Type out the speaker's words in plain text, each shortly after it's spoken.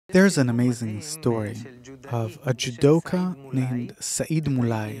There's an amazing story of a judoka named Saeid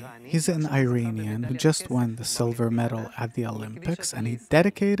Mollaei. He's an Iranian who just won the silver medal at the Olympics, and he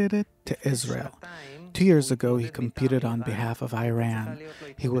dedicated it to Israel. 2 years ago, he competed on behalf of Iran.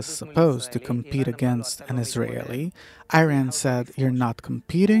 He was supposed to compete against an Israeli. Iran said, "You're not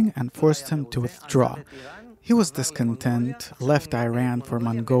competing," and forced him to withdraw. He was discontent, left Iran for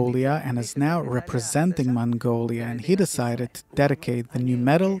Mongolia, and is now representing Mongolia, and he decided to dedicate the new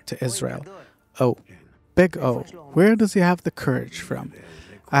medal to Israel. Oh, big O. Where does he have the courage from?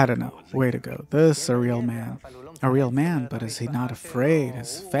 I don't know. Way to go. This is a real man. A real man, but is he not afraid?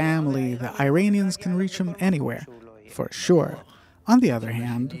 His family, the Iranians can reach him anywhere, for sure. On the other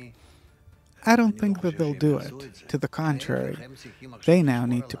hand, I don't think that they'll do it. To the contrary, they now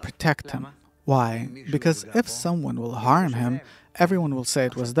need to protect him. Why? Because if someone will harm him, everyone will say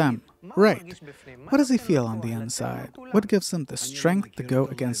it was them. Right. What does he feel on the inside? What gives him the strength to go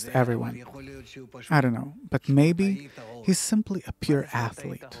against everyone? I don't know, but maybe he's simply a pure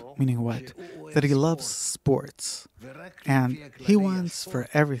athlete. Meaning what? That he loves sports. And he wants for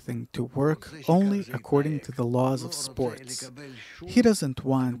everything to work only according to the laws of sports. He doesn't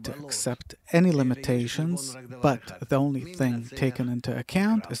want to accept any limitations, but the only thing taken into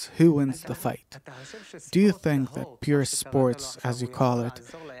account is who wins the fight. Do you think that pure sports, as you call it,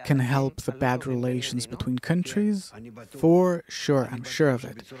 can help the bad relations between countries? For sure, I'm sure of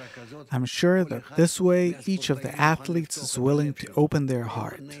it. I'm sure that this way each of the athletes is willing to open their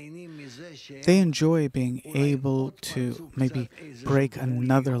heart. They enjoy being able to maybe break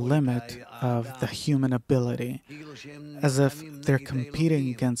another limit of the human ability, as if they're competing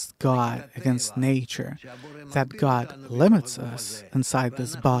against God, against nature, that God limits us inside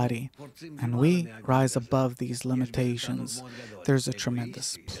this body, and we rise above these limitations. There's a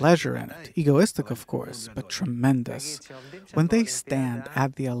tremendous pleasure in it, egoistic of course, but tremendous. When they stand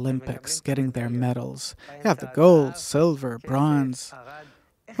at the Olympics getting their medals, you have the gold, silver, bronze.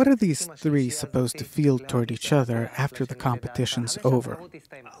 What are these three supposed to feel toward each other after the competition's over?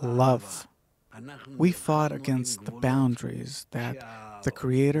 Love. We fought against the boundaries that the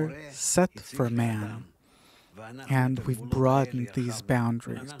Creator set for man. And we've broadened these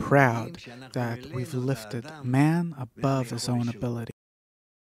boundaries, proud that we've lifted man above his own ability.